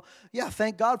coming. Well, yeah,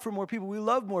 thank God for more people. We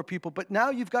love more people. But now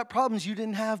you've got problems you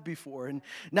didn't have before. And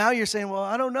now you're saying, well,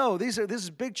 I don't know. This is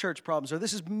big church problems, or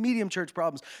this is medium church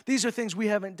problems. These are things we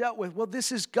haven't dealt with. Well,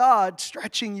 this is God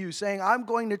stretching you, saying, I'm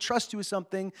going to trust you with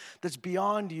something that's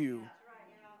beyond you.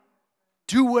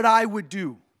 Do what I would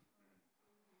do.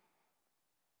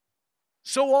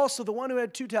 So also the one who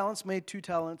had 2 talents made 2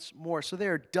 talents more. So they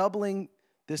are doubling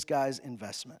this guy's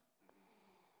investment.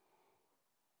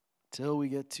 Till we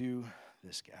get to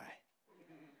this guy.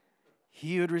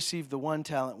 He who had received the 1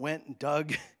 talent went and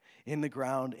dug in the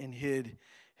ground and hid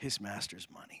his master's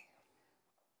money.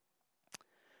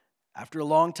 After a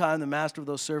long time, the master of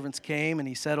those servants came and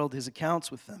he settled his accounts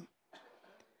with them.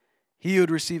 He who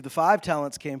had received the 5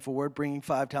 talents came forward, bringing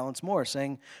 5 talents more,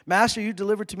 saying, Master, you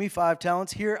delivered to me 5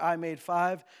 talents. Here I made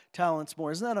 5 talents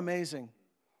more. Isn't that amazing?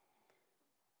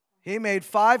 He made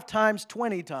 5 times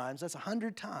 20 times. That's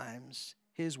 100 times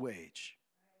his wage.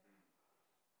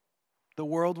 The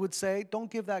world would say, don't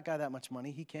give that guy that much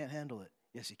money. He can't handle it.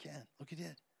 Yes, he can. Look, he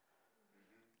did.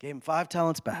 Gave him 5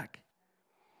 talents back.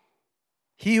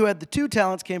 He who had the 2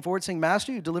 talents came forward, saying,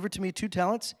 Master, you delivered to me 2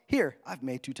 talents. Here, I've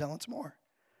made 2 talents more.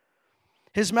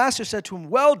 His master said to him,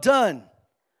 well done,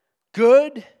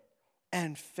 good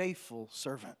and faithful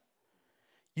servant.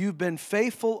 You've been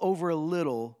faithful over a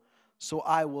little, so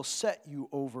I will set you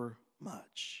over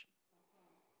much.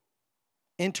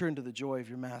 Enter into the joy of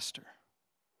your master.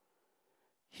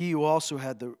 He who also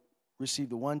had received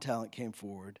the 1 talent came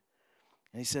forward,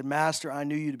 and he said, Master, I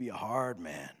knew you to be a hard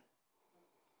man,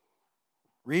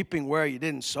 reaping where you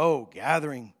didn't sow,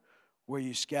 gathering where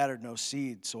you scattered no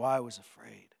seed, so I was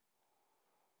afraid.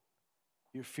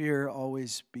 Your fear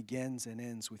always begins and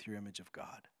ends with your image of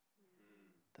God,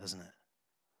 doesn't it?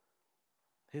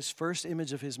 His first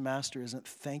image of his master isn't,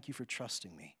 thank you for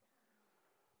trusting me.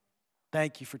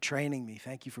 Thank you for training me.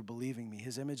 Thank you for believing me.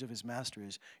 His image of his master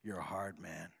is, you're a hard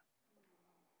man.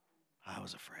 I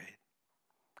was afraid.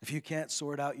 if you can't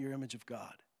sort out your image of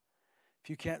God, if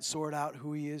you can't sort out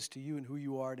who he is to you and who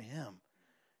you are to him,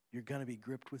 you're going to be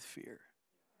gripped with fear.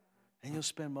 And you'll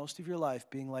spend most of your life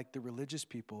being like the religious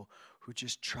people who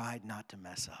just tried not to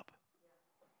mess up.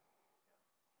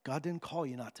 God didn't call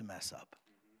you not to mess up.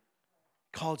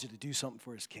 He called you to do something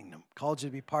for his kingdom. Called you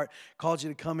to be called you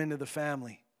to come into the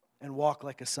family and walk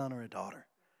like a son or a daughter.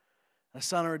 A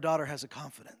son or a daughter has a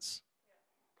confidence.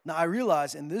 Now, I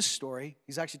realize in this story,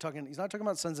 he's not talking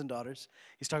about sons and daughters.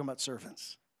 He's talking about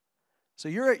servants. So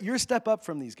you're a step up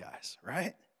from these guys,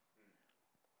 right?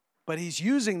 But he's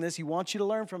using this. He wants you to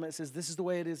learn from it. It says, this is the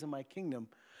way it is in my kingdom.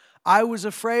 I was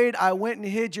afraid. I went and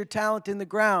hid your talent in the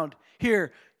ground.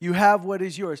 Here, you have what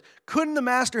is yours. Couldn't the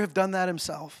master have done that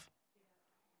himself?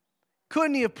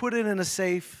 Couldn't he have put it in a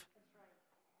safe?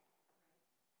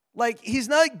 Like, he's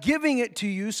not giving it to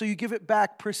you so you give it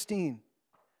back pristine.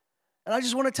 And I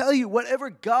just want to tell you, whatever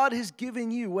God has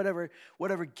given you, whatever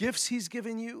gifts he's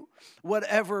given you,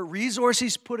 whatever resource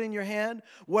he's put in your hand,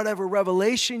 whatever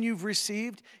revelation you've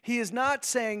received, he is not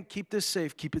saying, keep this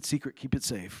safe, keep it secret, keep it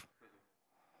safe.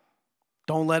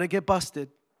 Don't let it get busted.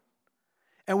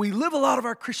 And we live a lot of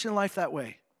our Christian life that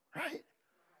way, right?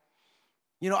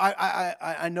 You know,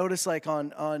 I notice like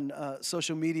on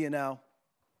social media now,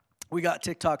 we got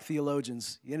TikTok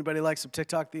theologians. Anybody like some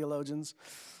TikTok theologians?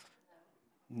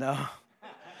 No.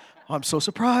 Oh, I'm so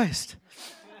surprised.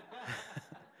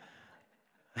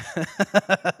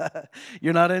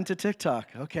 You're not into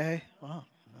TikTok. Okay. Well,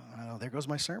 there goes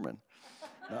my sermon.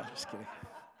 No, just kidding.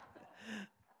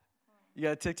 You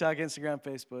got TikTok, Instagram,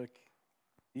 Facebook.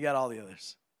 You got all the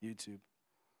others. YouTube.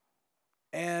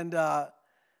 And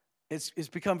it's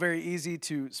become very easy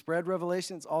to spread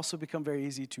revelation. It's also become very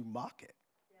easy to mock it.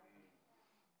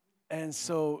 And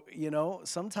so, you know,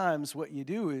 sometimes what you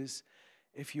do is,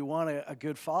 if you want a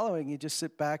good following, you just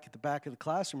sit back at the back of the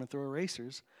classroom and throw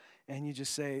erasers, and you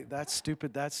just say, that's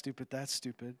stupid, that's stupid, that's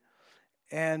stupid.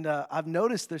 And I've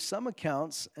noticed there's some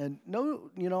accounts, and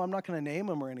no, you know, I'm not going to name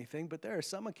them or anything, but there are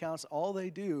some accounts, all they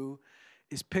do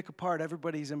is pick apart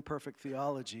everybody's imperfect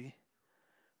theology,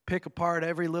 pick apart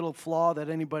every little flaw that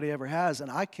anybody ever has, and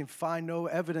I can find no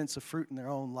evidence of fruit in their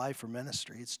own life or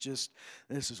ministry. It's just,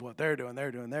 this is what they're doing.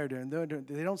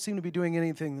 They don't seem to be doing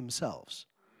anything themselves.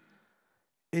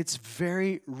 It's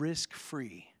very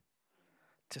risk-free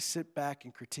to sit back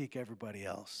and critique everybody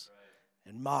else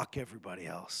and mock everybody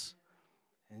else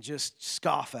and just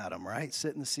scoff at them, right?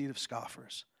 Sit in the seat of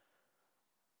scoffers.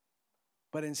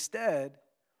 But instead,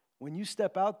 when you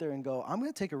step out there and go, I'm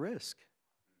going to take a risk.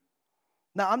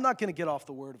 Now, I'm not going to get off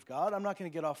the Word of God. I'm not going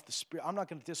to get off the Spirit. I'm not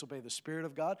going to disobey the Spirit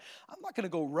of God. I'm not going to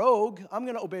go rogue. I'm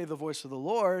going to obey the voice of the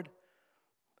Lord.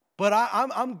 But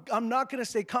I'm not going to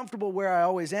stay comfortable where I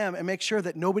always am and make sure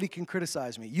that nobody can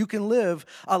criticize me. You can live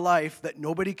a life that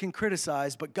nobody can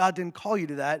criticize, but God didn't call you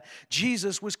to that.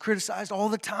 Jesus was criticized all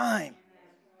the time.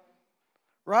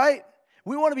 Right?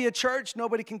 We want to be a church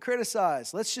nobody can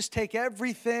criticize. Let's just take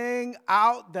everything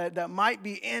out that might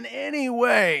be in any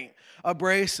way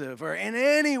abrasive or in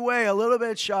any way a little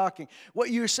bit shocking.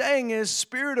 What you're saying is,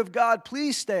 Spirit of God,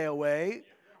 please stay away.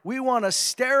 We want a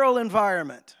sterile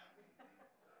environment.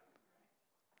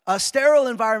 A sterile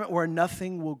environment where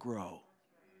nothing will grow.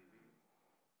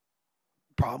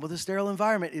 Problem with a sterile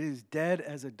environment, it is dead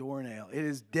as a doornail. It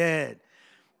is dead.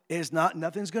 It is not,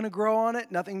 nothing's going to grow on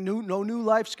it. Nothing new, no new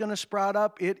life's going to sprout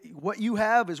up. What you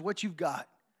have is what you've got.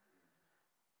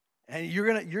 And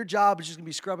your job is just going to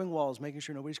be scrubbing walls, making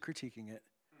sure nobody's critiquing it.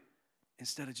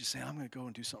 Instead of just saying, I'm going to go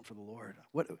and do something for the Lord.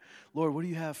 Lord, what do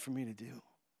you have for me to do?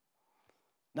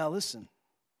 Now listen,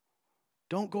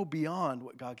 don't go beyond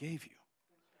what God gave you.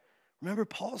 Remember,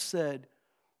 Paul said,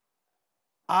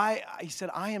 I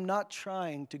am not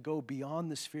trying to go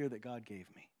beyond the sphere that God gave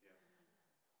me.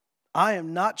 I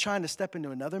am not trying to step into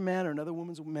another man or another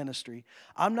woman's ministry.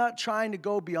 I'm not trying to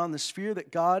go beyond the sphere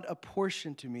that God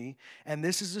apportioned to me. And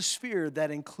this is a sphere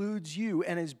that includes you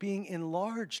and is being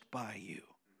enlarged by you.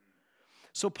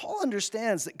 So Paul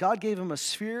understands that God gave him a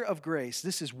sphere of grace.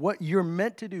 This is what you're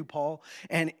meant to do, Paul.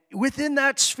 And within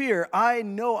that sphere, I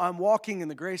know I'm walking in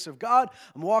the grace of God.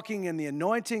 I'm walking in the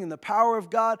anointing and the power of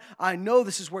God. I know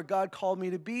this is where God called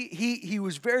me to be. He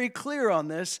was very clear on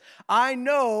this. I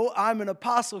know I'm an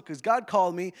apostle because God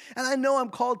called me, and I know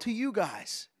I'm called to you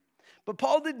guys. But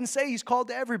Paul didn't say he's called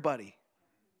to everybody.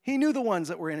 He knew the ones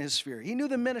that were in his sphere. He knew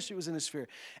the ministry was in his sphere.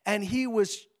 And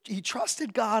he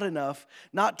trusted God enough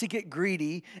not to get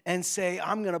greedy and say,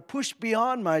 I'm going to push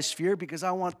beyond my sphere because I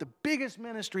want the biggest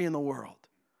ministry in the world.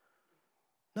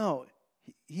 No,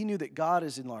 he knew that God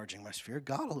is enlarging my sphere.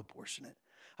 God will apportion it.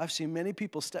 I've seen many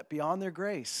people step beyond their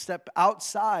grace, step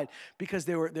outside because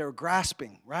they were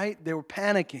grasping, right? They were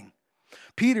panicking.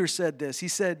 Peter said this. He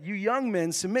said, you young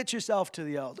men, submit yourself to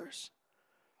the elders.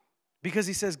 Because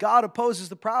he says, God opposes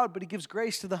the proud, but he gives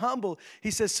grace to the humble.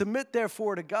 He says, submit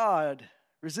therefore to God.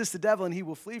 Resist the devil and he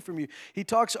will flee from you. He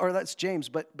talks, or that's James,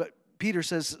 but Peter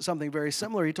says something very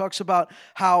similar. He talks about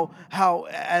how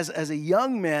as a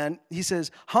young man, he says,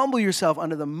 humble yourself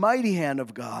under the mighty hand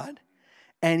of God,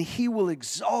 and he will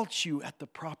exalt you at the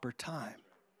proper time.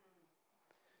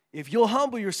 If you'll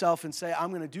humble yourself and say, I'm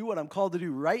going to do what I'm called to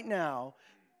do right now,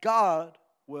 God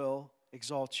will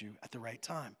exalt you at the right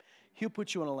time. He'll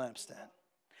put you on a lampstand.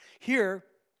 Here,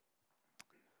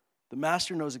 the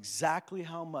master knows exactly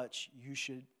how much you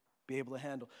should be able to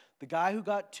handle. The guy who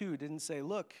got 2 didn't say,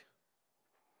 look,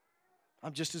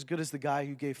 I'm just as good as the guy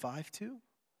who gave 5 to.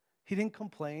 He didn't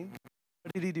complain.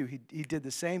 What did he do? He did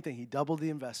the same thing. He doubled the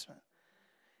investment.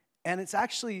 And it's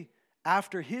actually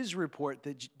after his report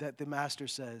that the master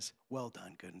says, well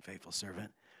done, good and faithful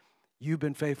servant. You've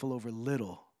been faithful over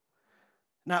little.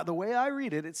 Now, the way I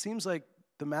read it, it seems like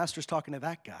the master's talking to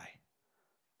that guy,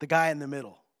 the guy in the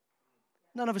middle.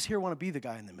 None of us here want to be the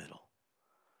guy in the middle,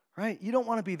 right? You don't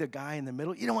want to be the guy in the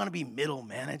middle. You don't want to be middle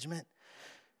management.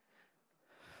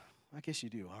 I guess you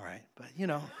do, all right. But,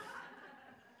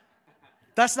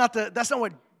 that's not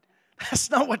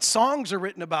what songs are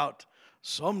written about.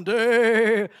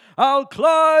 Someday I'll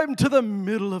climb to the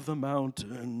middle of the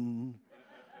mountain.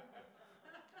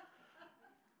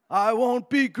 I won't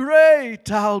be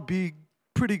great, I'll be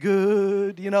pretty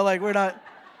good.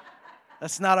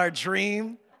 That's not our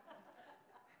dream.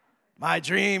 My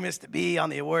dream is to be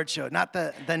on the award show, not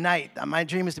the night. My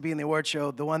dream is to be in the award show,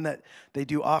 the one that they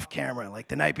do off camera, like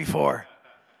the night before.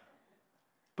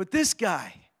 But this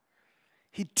guy,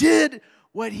 he did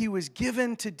what he was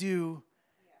given to do,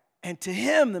 and to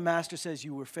him the master says,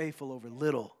 you were faithful over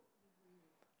little.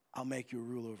 I'll make you a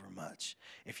rule over much.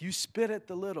 If you spit at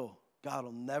the little, God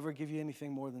will never give you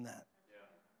anything more than that.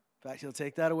 In fact, he'll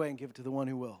take that away and give it to the one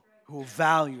who will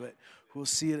value it, who will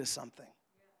see it as something.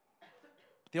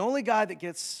 The only guy that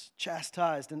gets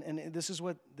chastised, and this is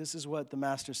what the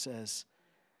master says.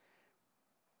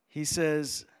 He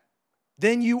says,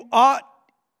 then you ought,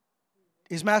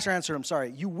 his master answered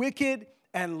him, you wicked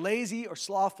and lazy or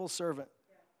slothful servant.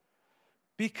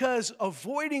 Because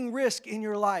avoiding risk in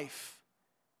your life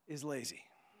is lazy.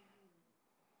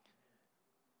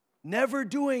 Never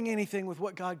doing anything with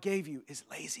what God gave you is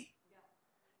lazy.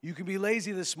 You can be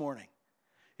lazy this morning.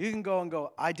 You can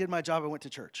go, I did my job, I went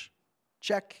to church.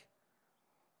 Check.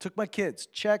 Took my kids.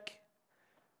 Check.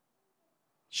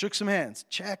 Shook some hands.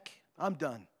 Check. I'm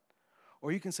done.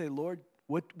 Or you can say, Lord,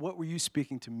 what were you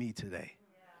speaking to me today?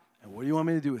 And what do you want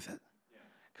me to do with it?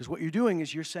 Because what you're doing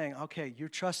is you're saying, okay, you're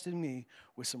trusting me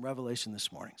with some revelation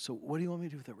this morning. So what do you want me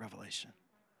to do with that revelation?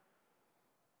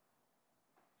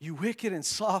 You wicked and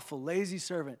slothful, lazy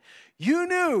servant. You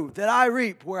knew that I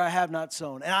reap where I have not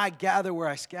sown, and I gather where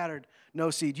I scattered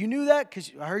no seed. You knew that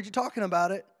because I heard you talking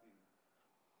about it.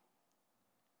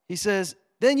 He says,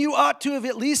 then you ought to have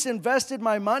at least invested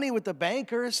my money with the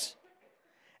bankers.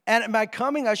 And at my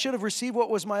coming, I should have received what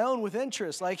was my own with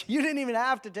interest. Like, you didn't even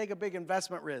have to take a big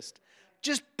investment risk.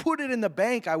 Just put it in the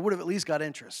bank, I would have at least got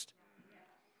interest.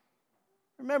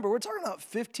 Remember, we're talking about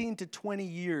 15 to 20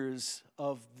 years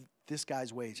of this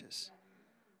guy's wages.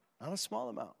 Not a small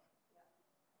amount.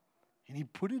 And he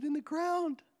put it in the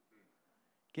ground.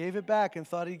 Gave it back and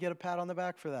thought he'd get a pat on the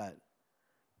back for that.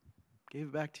 Gave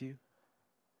it back to you.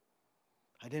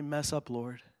 I didn't mess up,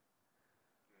 Lord.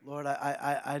 Lord,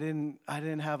 I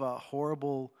didn't have a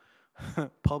horrible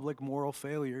public moral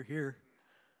failure here.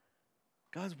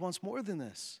 God wants more than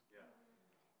this.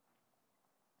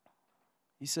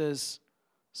 He says,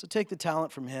 so take the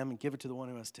talent from him and give it to the one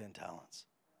who has 10 talents.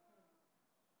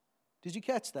 Did you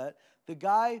catch that? The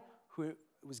guy who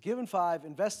was given 5,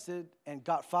 invested, and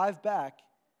got 5 back,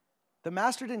 the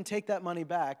master didn't take that money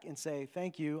back and say,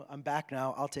 thank you, I'm back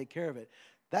now, I'll take care of it.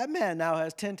 That man now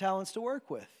has 10 talents to work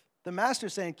with. The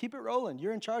master's saying, keep it rolling.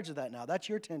 You're in charge of that now. That's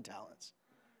your 10 talents.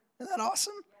 Isn't that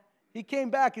awesome? He came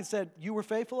back and said, you were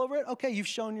faithful over it? Okay, you've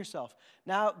shown yourself.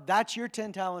 Now, that's your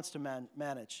 10 talents to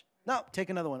manage. No, take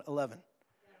another one, 11.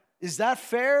 Is that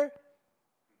fair?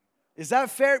 Is that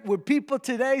fair? Would people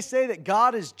today say that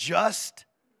God is just?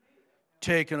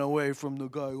 Taken away from the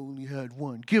guy who only had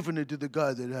 1, giving it to the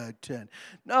guy that had 10.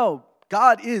 No,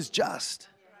 God is just.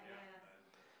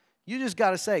 You just got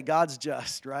to say, God's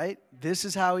just, right? This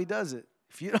is how he does it.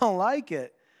 If you don't like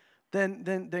it,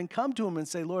 then come to him and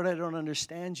say, Lord, I don't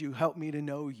understand you. Help me to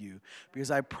know you.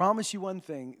 Because I promise you one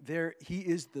thing, he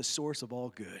is the source of all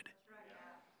good.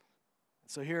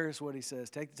 So here's what he says.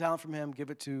 Take the talent from him, give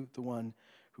it to the one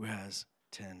who has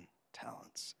 10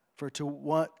 talents. For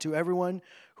to everyone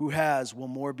who has will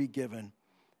more be given,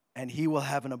 and he will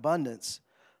have an abundance.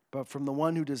 But from the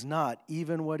one who does not,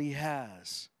 even what he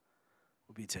has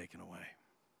will be taken away.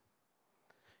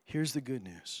 Here's the good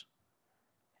news.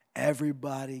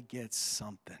 Everybody gets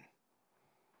something.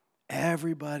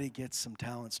 Everybody gets some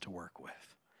talents to work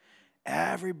with.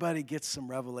 Everybody gets some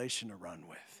revelation to run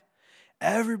with.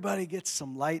 Everybody gets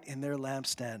some light in their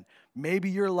lampstand.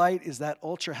 Maybe your light is that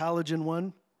ultra halogen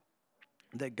one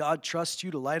that God trusts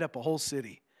you to light up a whole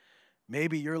city.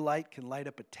 Maybe your light can light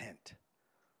up a tent.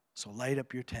 So light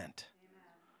up your tent.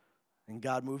 And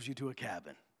God moves you to a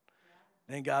cabin.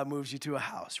 Then God moves you to a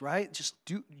house, right? Just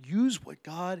use what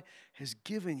God has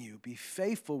given you. Be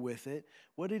faithful with it.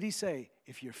 What did he say?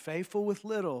 If you're faithful with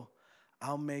little,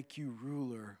 I'll make you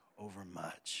ruler over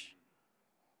much.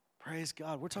 Praise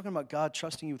God. We're talking about God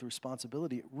trusting you with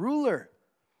responsibility. Ruler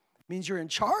means you're in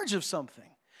charge of something.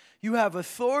 You have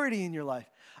authority in your life.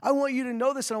 I want you to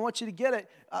know this, and I want you to get it.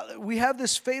 We have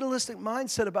this fatalistic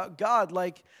mindset about God,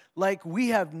 like we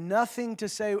have nothing to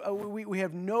say. We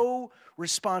have no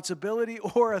responsibility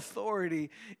or authority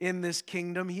in this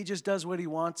kingdom. He just does what he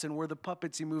wants, and we're the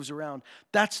puppets he moves around.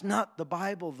 That's not the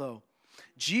Bible, though.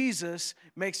 Jesus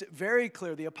makes it very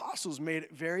clear, the apostles made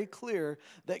it very clear,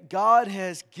 that God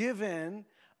has given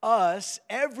us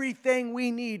everything we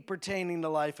need pertaining to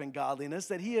life and godliness,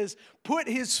 that he has put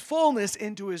his fullness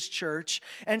into his church.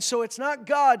 And so it's not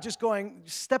God just going,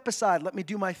 step aside, let me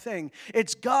do my thing.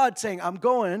 It's God saying, I'm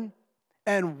going,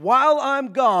 and while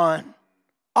I'm gone,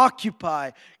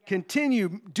 occupy,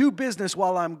 continue, do business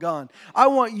while I'm gone. I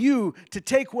want you to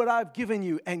take what I've given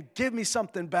you and give me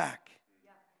something back.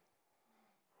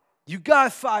 You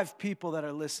got 5 people that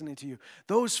are listening to you.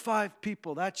 Those 5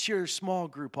 people, that's your small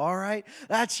group, all right?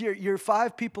 That's your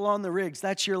 5 people on the rigs.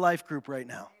 That's your life group right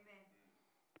now. Amen.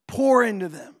 Pour into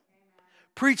them. Amen.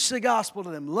 Preach the gospel to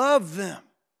them. Love them.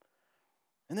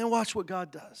 And then watch what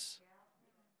God does.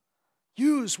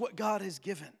 Use what God has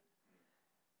given.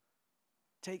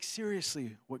 Take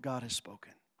seriously what God has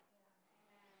spoken.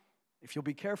 If you'll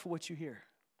be careful what you hear.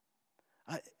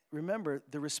 Remember,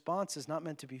 the response is not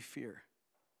meant to be fear.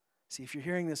 See, if you're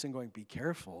hearing this and going, be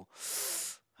careful,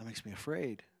 that makes me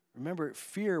afraid. Remember,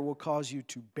 fear will cause you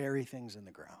to bury things in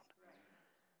the ground.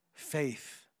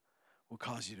 Faith will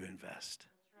cause you to invest.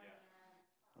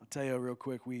 I'll tell you real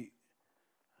quick,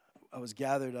 I was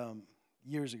gathered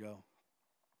years ago.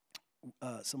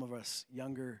 Some of us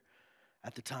younger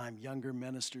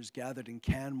ministers gathered in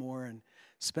Canmore and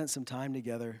spent some time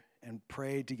together and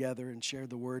prayed together and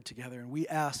shared the word together. And we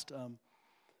asked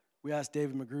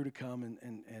David McGrew to come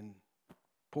and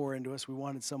pour into us. We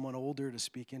wanted someone older to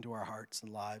speak into our hearts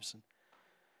and lives. And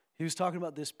he was talking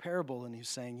about this parable, and he was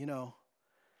saying,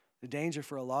 the danger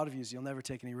for a lot of you is you'll never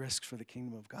take any risks for the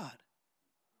kingdom of God.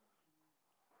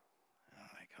 And I'm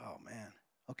like, oh, man,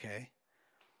 okay.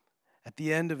 At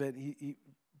the end of it, he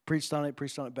preached on it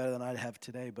better than I'd have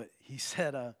today, but he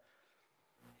said,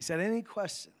 any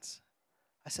questions?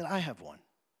 I said, I have one.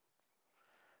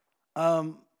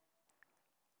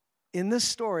 In this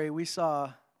story, we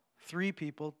saw 3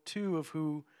 people, 2 of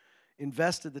who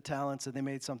invested the talents and they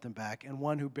made something back, and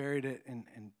 1 who buried it and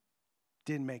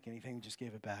didn't make anything, just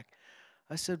gave it back.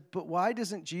 I said, but why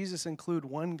doesn't Jesus include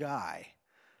 1 guy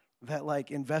that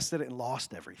invested it and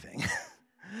lost everything?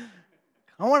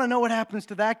 I want to know what happens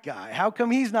to that guy. How come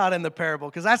he's not in the parable?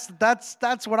 Because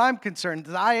that's what I'm concerned.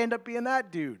 Did I end up being that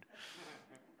dude?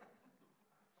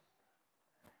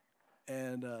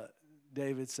 And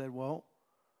David said, well,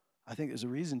 I think there's a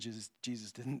reason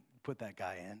Jesus didn't put that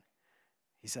guy in.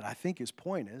 He said, I think his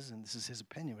point is, and this is his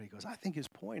opinion, but he goes, I think his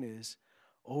point is,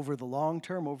 over the long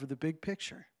term, over the big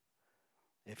picture,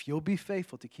 if you'll be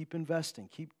faithful to keep investing,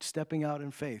 keep stepping out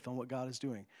in faith on what God is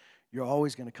doing, you're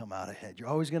always going to come out ahead. You're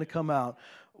always going to come out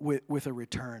with a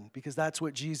return, because that's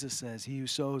what Jesus says. He who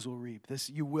sows will reap.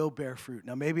 You will bear fruit.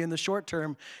 Now, maybe in the short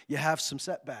term, you have some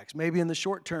setbacks. Maybe in the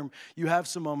short term, you have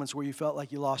some moments where you felt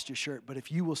like you lost your shirt. But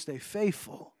if you will stay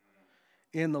faithful,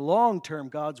 in the long term,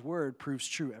 God's word proves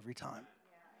true every time.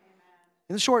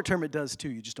 In the short term, it does too.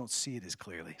 You just don't see it as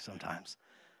clearly sometimes.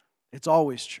 It's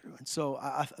always true. And so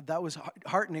that was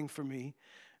heartening for me.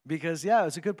 Because, yeah,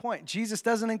 it's a good point. Jesus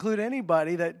doesn't include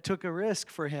anybody that took a risk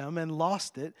for him and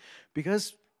lost it,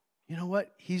 because, you know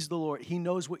what? He's the Lord. He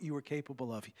knows what you were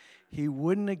capable of. He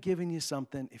wouldn't have given you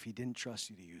something if he didn't trust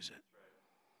you to use it.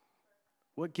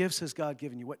 What gifts has God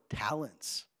given you? What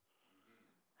talents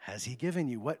has he given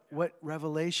you? What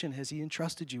revelation has he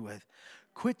entrusted you with?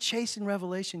 Quit chasing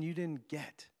revelation you didn't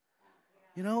get.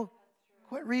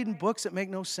 Quit reading books that make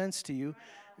no sense to you.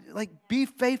 Like, be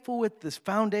faithful with this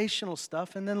foundational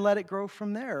stuff and then let it grow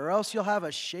from there, or else you'll have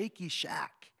a shaky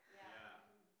shack,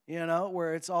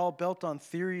 where it's all built on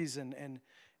theories and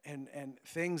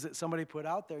things that somebody put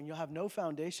out there, and you'll have no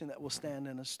foundation that will stand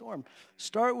in a storm.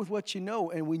 Start with what you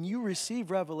know, and when you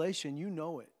receive revelation, you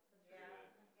know it.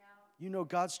 You know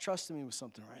God's trusting me with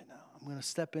something right now. I'm going to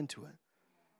step into it.